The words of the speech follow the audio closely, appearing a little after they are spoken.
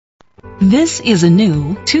This is a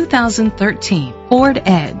new 2013 Ford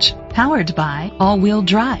Edge, powered by all-wheel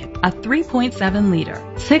drive, a 3.7-liter,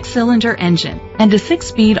 6-cylinder engine, and a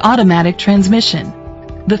 6-speed automatic transmission.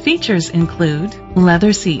 The features include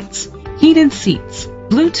leather seats, heated seats,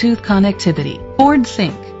 Bluetooth connectivity, Ford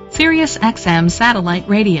Sync, Sirius XM satellite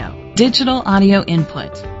radio, digital audio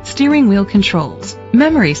input, steering wheel controls,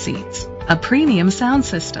 memory seats, a premium sound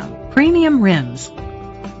system, premium rims.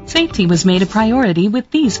 Safety was made a priority with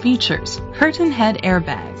these features: curtain head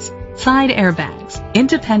airbags, side airbags,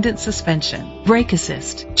 independent suspension, brake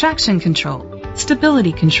assist, traction control,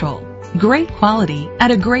 stability control. Great quality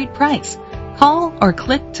at a great price. Call or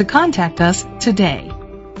click to contact us today.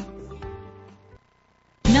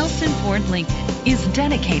 Nelson Ford Lincoln is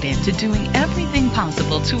dedicated to doing everything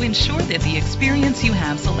possible to ensure that the experience you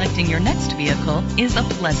have selecting your next vehicle is a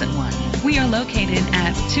pleasant one. We are located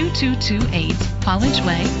at 2228 College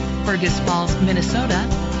Way, Fergus Falls, Minnesota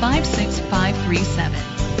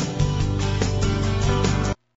 56537.